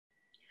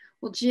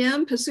Well,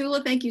 Jim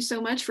Pisula, thank you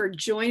so much for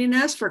joining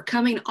us, for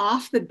coming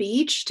off the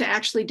beach to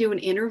actually do an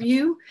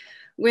interview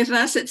with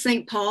us at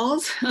St.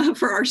 Paul's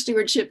for our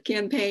stewardship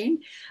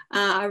campaign.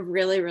 I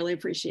really, really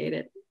appreciate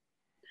it.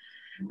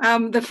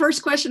 The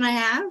first question I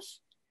have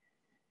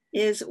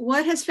is,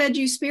 what has fed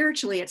you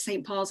spiritually at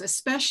St. Paul's,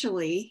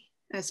 especially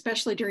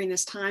during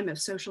this time of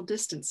social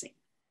distancing?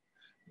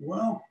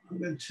 Well, I'm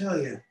going to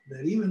tell you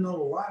that even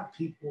though a lot of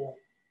people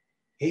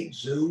hate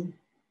Zoom,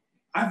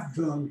 I've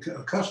been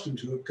accustomed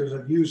to it because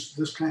I've used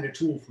this kind of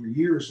tool for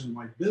years in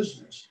my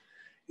business.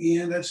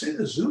 And I'd say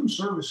the Zoom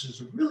services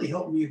have really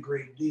helped me a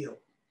great deal.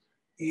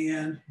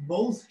 And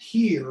both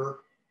here,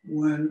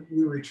 when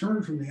we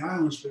returned from the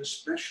islands, but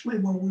especially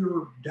when we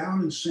were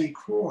down in St.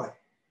 Croix,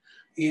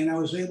 and I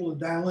was able to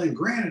dial in.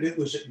 Granted, it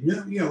was at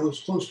noon, it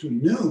was close to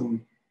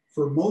noon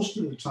for most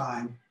of the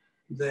time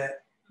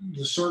that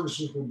the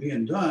services were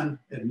being done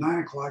at 9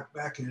 o'clock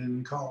back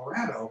in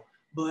Colorado.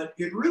 But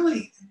it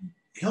really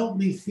helped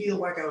me feel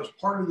like I was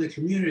part of the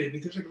community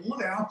because I could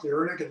look out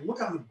there and I could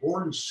look on the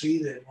board and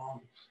see that,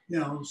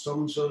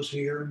 so-and-so's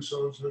here and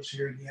so-and-so's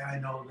here. Yeah, I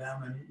know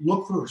them. And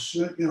look for,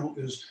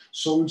 is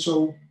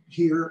so-and-so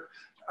here.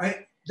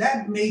 It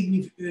made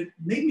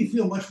me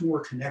feel much more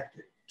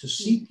connected to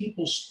see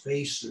people's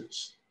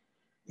faces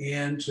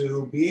and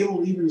to be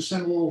able to even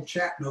send a little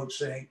chat note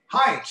saying,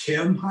 "Hi,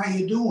 Tim, how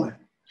you doing?"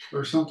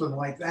 or something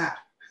like that.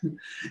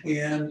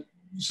 And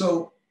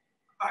so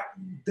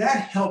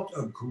that helped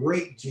a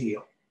great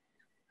deal.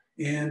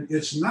 And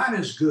it's not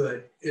as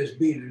good as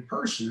being in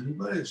person,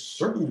 but it's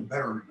certainly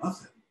better than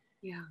nothing.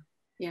 Yeah,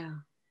 yeah.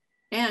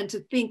 And to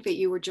think that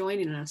you were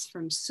joining us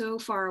from so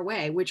far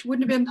away, which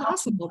wouldn't have been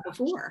possible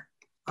before.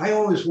 I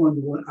always won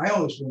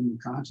the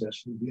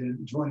contest for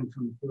joining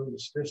from the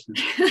furthest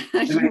distance.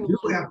 And I do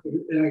have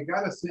to, and I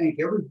got to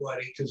thank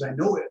everybody because I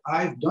know it.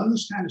 I've done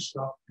this kind of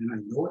stuff, and I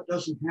know it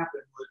doesn't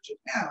happen.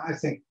 I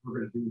think we're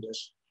going to do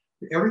this.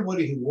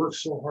 Everybody who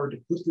works so hard to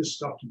put this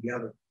stuff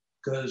together,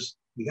 because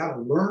you got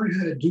to learn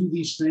how to do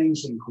these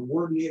things and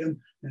coordinate them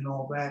and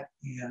all that.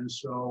 And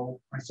so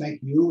I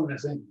thank you, and I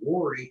thank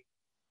Lori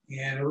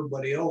and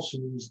everybody else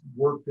who's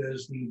worked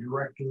as the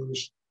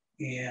directors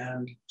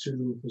and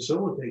to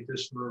facilitate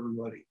this for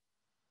everybody.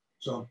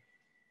 So.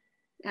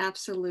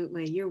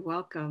 Absolutely. You're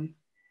welcome.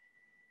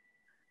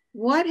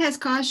 What has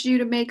caused you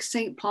to make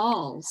St.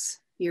 Paul's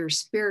your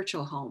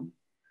spiritual home?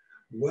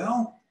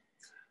 Well,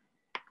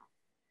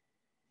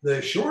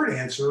 the short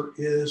answer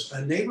is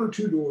a neighbor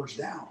 2 doors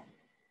down.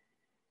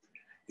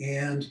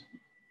 And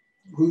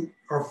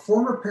our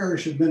former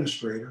parish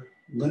administrator,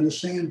 Linda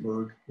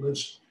Sandberg,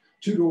 lives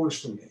 2 doors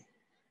from me.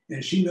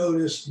 And she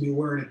noticed me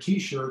wearing a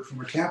t-shirt from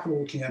a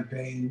capital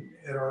campaign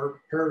at our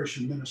parish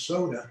in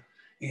Minnesota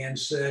and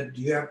said,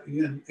 you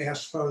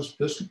asked if I was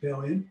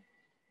Episcopalian.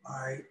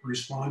 I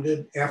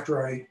responded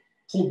after I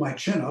pulled my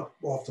chin up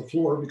off the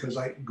floor because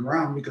I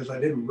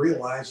didn't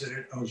realize that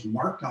it was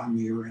marked on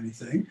me or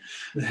anything.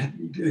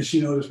 She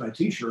noticed my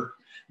t-shirt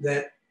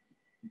that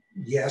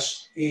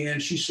yes.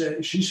 And she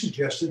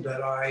suggested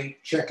that I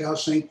check out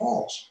St.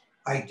 Paul's.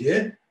 I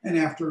did. And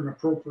after an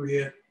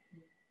appropriate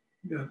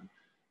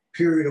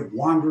period of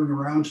wandering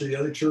around to the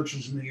other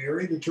churches in the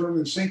area,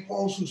 determined St.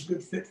 Paul's was a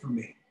good fit for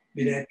me.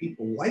 It had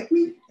people like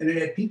me, and it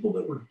had people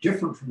that were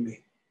different from me.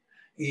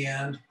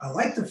 And I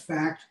liked the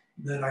fact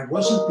that I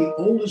wasn't the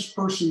oldest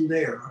person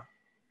there.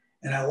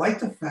 And I liked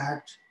the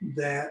fact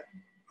that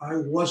I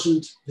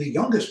wasn't the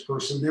youngest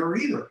person there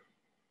either.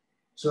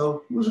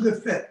 So it was a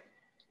good fit.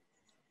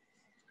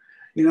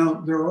 There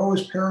are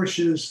always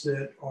parishes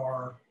that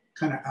are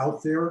kind of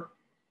out there,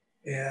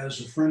 as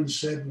a friend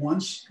said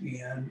once,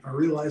 and I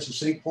realized that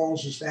St.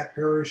 Paul's is that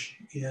parish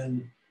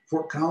in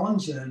Fort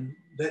Collins, and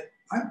that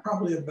I'm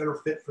probably a better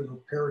fit for the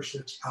parish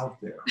that's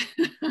out there.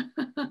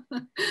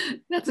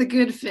 That's a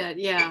good fit,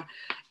 yeah.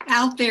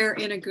 Out there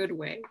in a good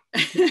way.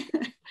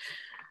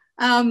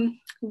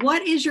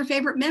 What is your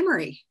favorite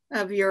memory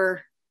of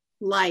your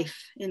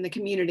life in the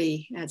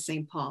community at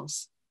St.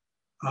 Paul's?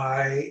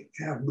 I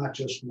have not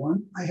just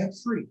one, I have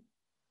 3.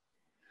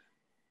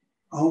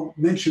 I'll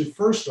mention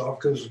first off,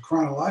 because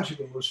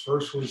chronological was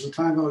the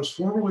time I was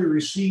formally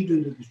received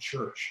into the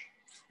church.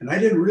 And I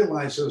didn't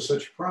realize there was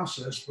such a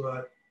process,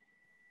 but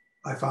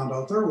I found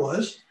out there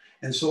was.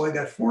 And so I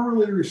got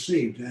formally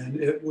received. And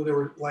there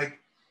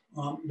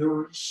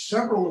were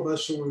several of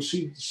us who were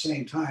received at the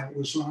same time. It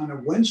was on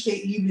a Wednesday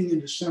evening in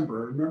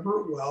December. I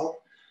remember it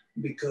well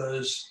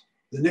because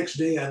the next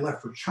day I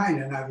left for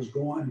China and I was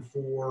gone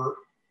for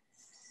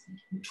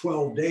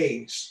 12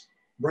 days.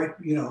 Right,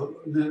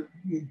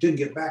 didn't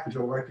get back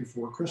until right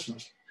before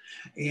Christmas.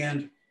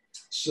 And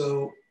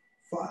so,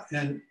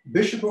 and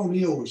Bishop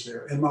O'Neill was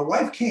there, and my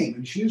wife came,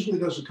 and she usually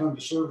doesn't come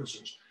to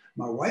services.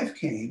 My wife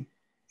came,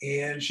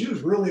 and she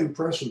was really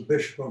impressed with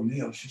Bishop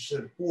O'Neill. She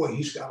said, boy,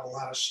 he's got a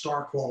lot of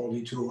star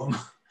quality to him.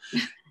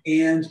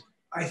 And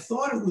I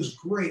thought it was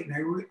great,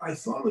 and I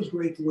thought it was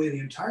great the way the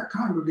entire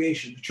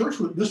congregation, the church,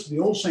 this is the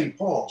old St.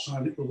 Paul's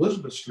on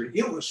Elizabeth Street,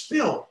 it was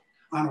filled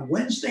on a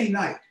Wednesday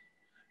night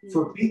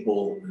for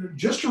people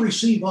just to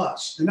receive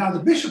us. And now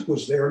the bishop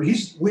was there,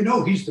 and we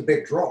know he's the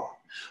big draw.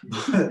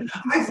 But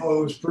I thought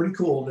it was pretty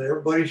cool that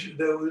everybody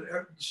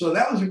so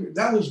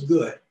that was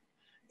good.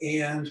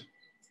 And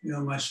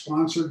my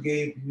sponsor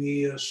gave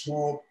me a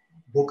small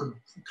book of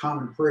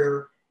common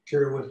prayer,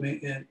 carry with me.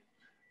 And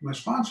my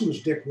sponsor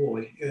was Dick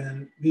Woolley,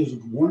 and he was a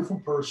wonderful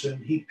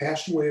person. He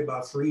passed away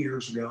about 3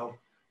 years ago,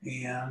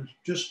 and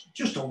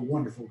just a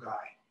wonderful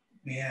guy.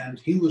 And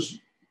he was,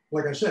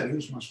 like I said, he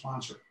was my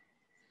sponsor.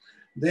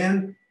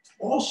 Then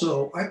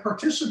also, I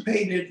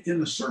participated in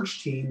the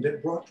search team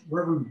that brought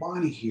Reverend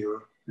Bonnie here,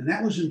 and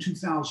that was in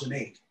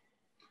 2008.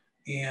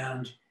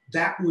 And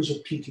that was a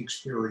peak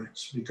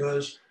experience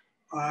because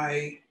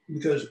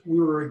we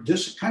were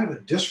kind of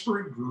a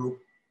disparate group,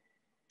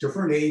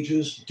 different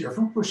ages,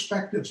 different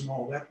perspectives and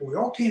all that, but we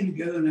all came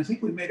together, and I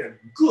think we made a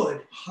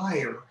good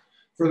hire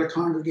for the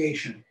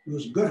congregation. It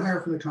was a good hire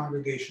for the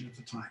congregation at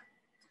the time.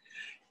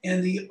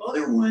 And the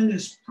other one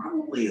is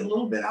probably a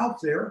little bit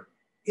out there.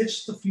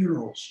 It's the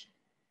funerals.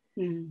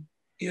 And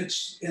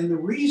the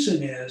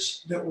reason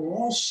is that we're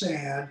all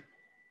sad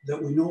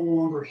that we no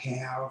longer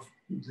have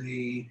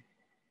the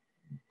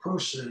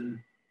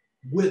person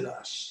with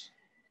us.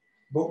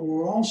 But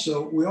we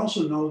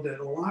also know that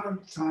a lot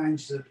of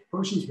times that the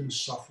person's been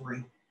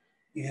suffering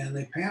and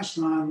they passed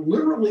on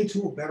literally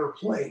to a better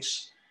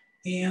place.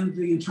 And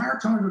the entire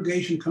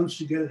congregation comes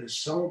together to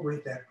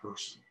celebrate that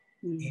person.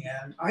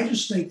 And I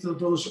just think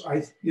that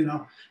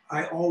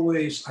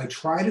I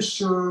try to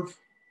serve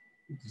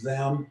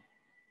them,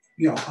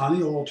 on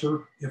the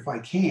altar if I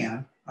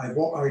can. I've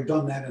already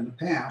done that in the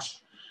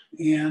past.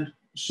 And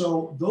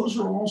so those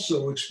are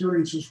also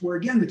experiences where,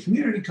 again, the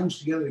community comes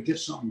together to get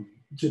something,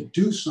 to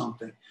do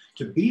something,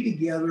 to be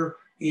together.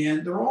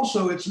 And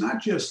it's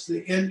not just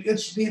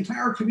it's the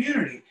entire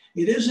community.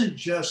 It isn't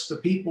just the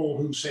people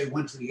who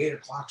went to the 8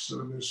 o'clock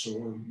service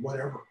or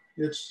whatever.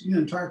 It's the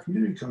entire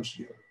community comes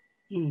together.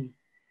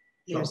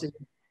 There's a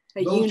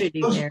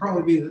unity those there.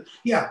 Probably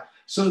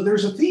so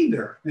there's a theme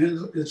there,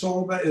 and it's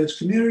all about it's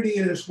community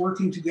and it's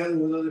working together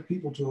with other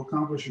people to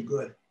accomplish a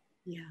good.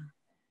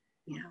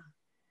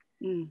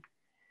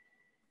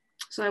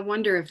 So I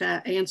wonder if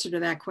that answer to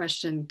that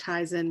question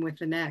ties in with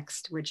the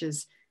next, which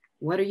is,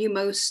 what are you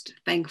most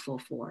thankful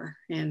for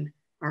in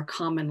our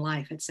common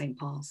life at St.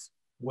 Paul's?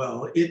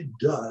 Well, it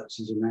does,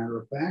 as a matter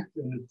of fact.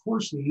 And of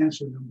course, the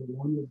answer number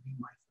one would be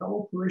my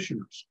fellow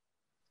parishioners.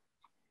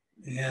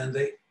 And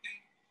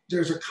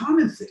there's a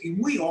common thing.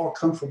 We all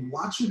come from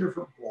lots of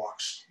different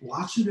walks,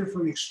 lots of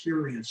different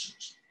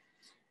experiences.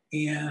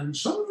 And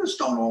some of us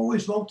don't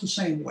always vote the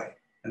same way.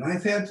 And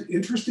I've had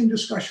interesting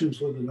discussions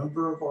with a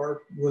number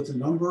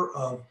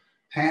of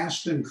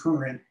past and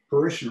current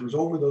parishioners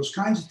over those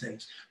kinds of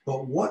things.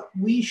 But what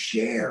we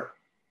share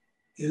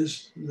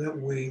is that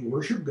we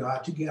worship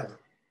God together,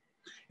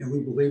 and we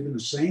believe in the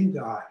same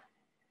God.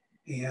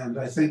 And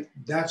I think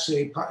that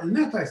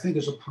I think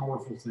is a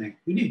powerful thing.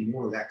 We need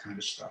more of that kind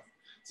of stuff.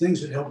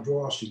 Things that help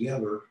draw us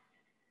together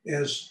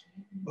as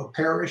a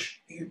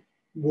parish.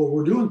 Well,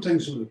 we're doing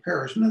things in the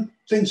parish, and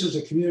things as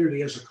a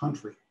community, as a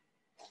country,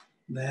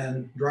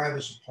 then drive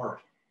us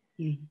apart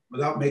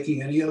without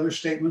making any other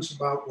statements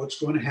about what's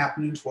going to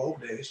happen in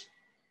 12 days.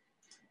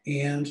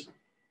 And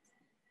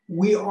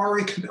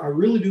I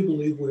really do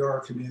believe we are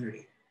a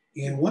community.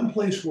 And one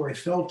place where I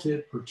felt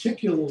it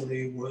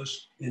particularly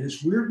was, and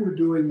it's weird we're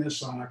doing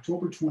this on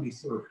October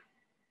 23rd,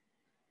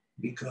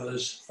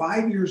 because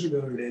 5 years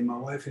ago today, my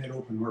wife had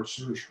open heart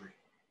surgery.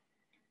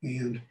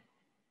 And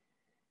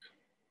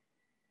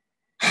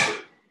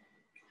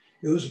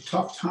it was a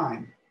tough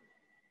time.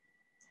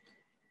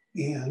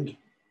 And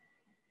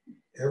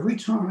every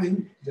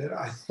time that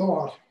I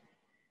thought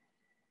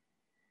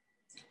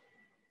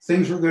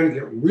things were going to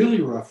get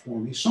really rough for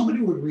me,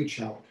 somebody would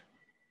reach out.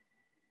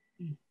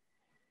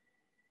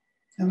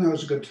 And that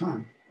was a good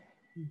time.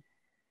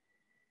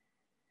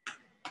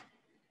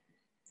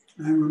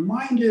 I'm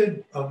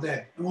reminded of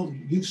that. Well,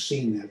 you've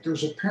seen that.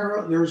 There's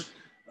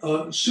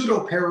a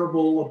pseudo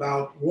parable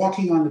about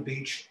walking on the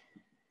beach.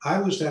 I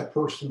was that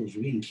person who was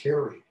being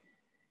carried.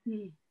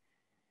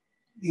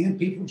 And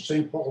people of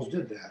St. Paul's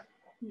did that.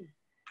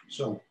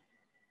 So.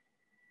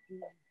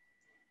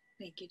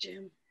 Thank you,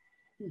 Jim.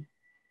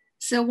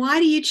 So why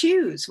do you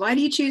choose? Why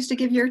do you choose to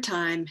give your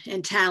time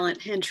and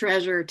talent and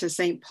treasure to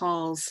St.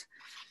 Paul's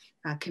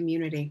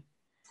community?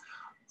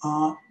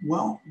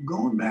 Well,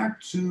 going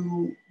back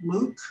to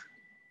Luke,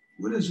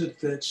 what is it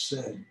that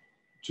said?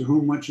 To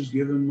whom much is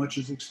given, much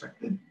is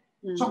expected.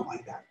 Something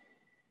like that.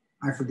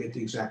 I forget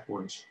the exact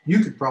words. You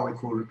could probably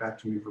quote it back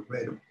to me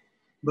verbatim.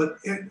 But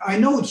I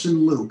know it's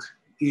in Luke,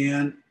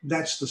 and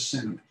that's the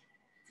sentiment.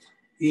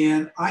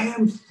 And I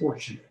am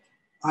fortunate.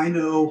 I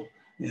know,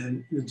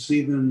 and it's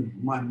even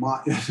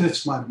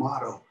it's my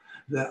motto,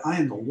 that I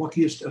am the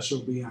luckiest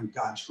SOB on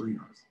God's green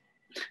earth.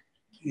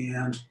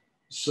 And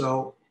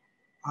so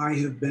I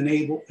have been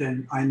able,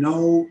 and I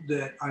know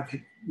that I've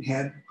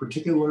had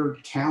particular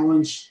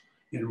talents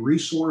and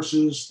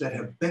resources that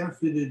have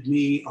benefited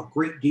me a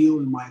great deal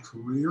in my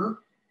career,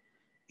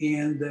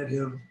 and that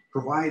have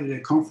provided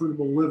a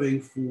comfortable living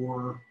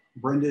for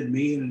Brenda and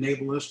me, and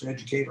enable us to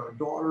educate our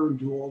daughter and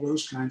do all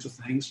those kinds of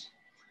things.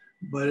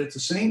 But at the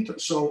same time,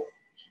 so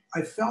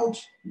I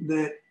felt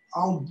that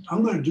I'm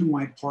going to do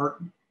my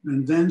part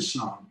and then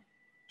some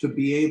to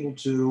be able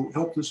to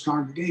help this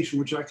congregation,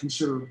 which I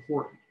consider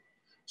important.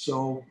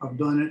 So I've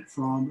done it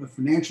from a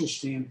financial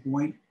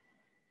standpoint,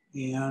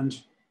 and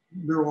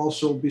there will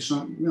also be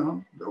some,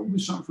 there will be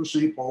something for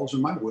St. Paul's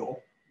in my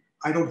will.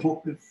 I don't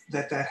hope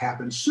that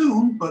happens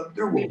soon, but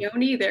there will. We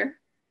don't either.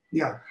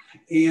 Yeah.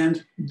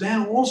 And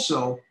then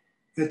also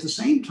at the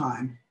same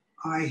time,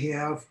 I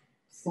have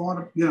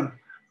thought,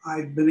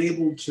 I've been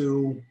able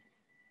to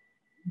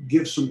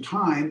give some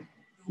time,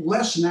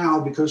 less now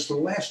because for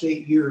the last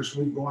 8 years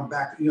we've gone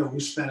back, we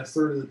spent a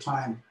third of the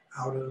time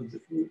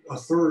a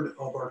third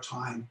of our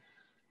time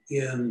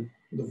in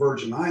the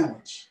Virgin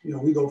Islands.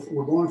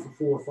 We're going for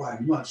 4 or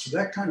 5 months. So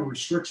that kind of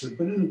restricts it.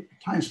 But in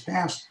times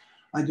past,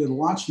 I did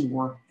lots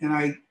more, and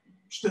I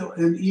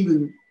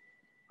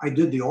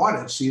did the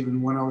audits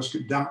even when I was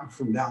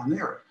down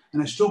there.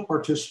 And I still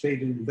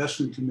participate in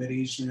investment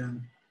committees,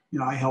 and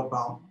I help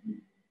out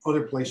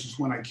other places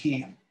when I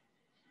can.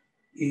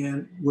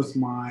 And with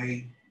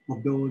my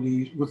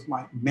abilities, with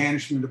my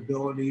management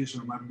abilities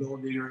and my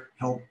ability to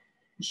help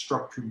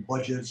structure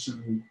budgets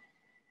and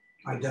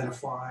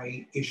identify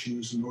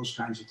issues and those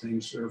kinds of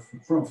things that are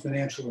from a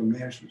financial or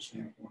management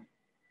standpoint.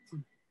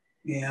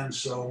 And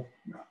so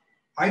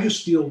I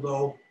just feel,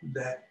 though,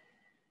 that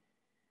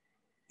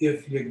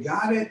if you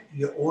got it,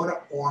 you ought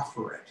to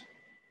offer it.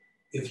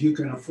 If you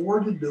can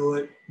afford to do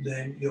it,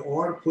 then you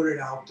ought to put it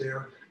out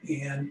there.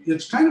 And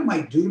it's kind of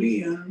my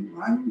duty, and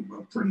I'm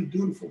a pretty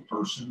dutiful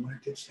person when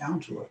it gets down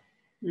to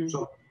it.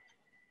 So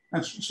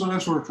that's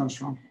where it comes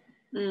from.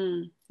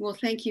 Well,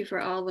 thank you for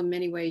all the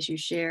many ways you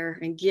share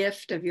and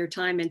gift of your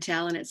time and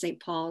talent at St.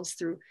 Paul's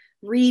through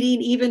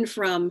reading, even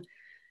from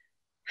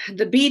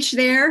the beach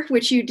there,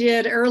 which you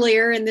did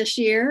earlier in this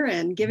year,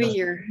 and giving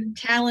your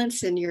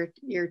talents and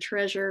your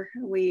treasure.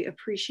 We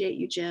appreciate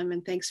you, Jim,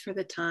 and thanks for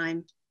the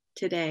time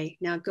today.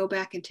 Now go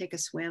back and take a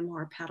swim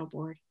or a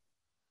paddleboard.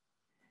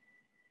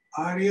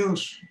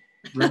 Adios.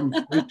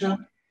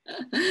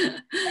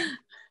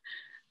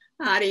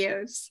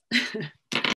 Adios.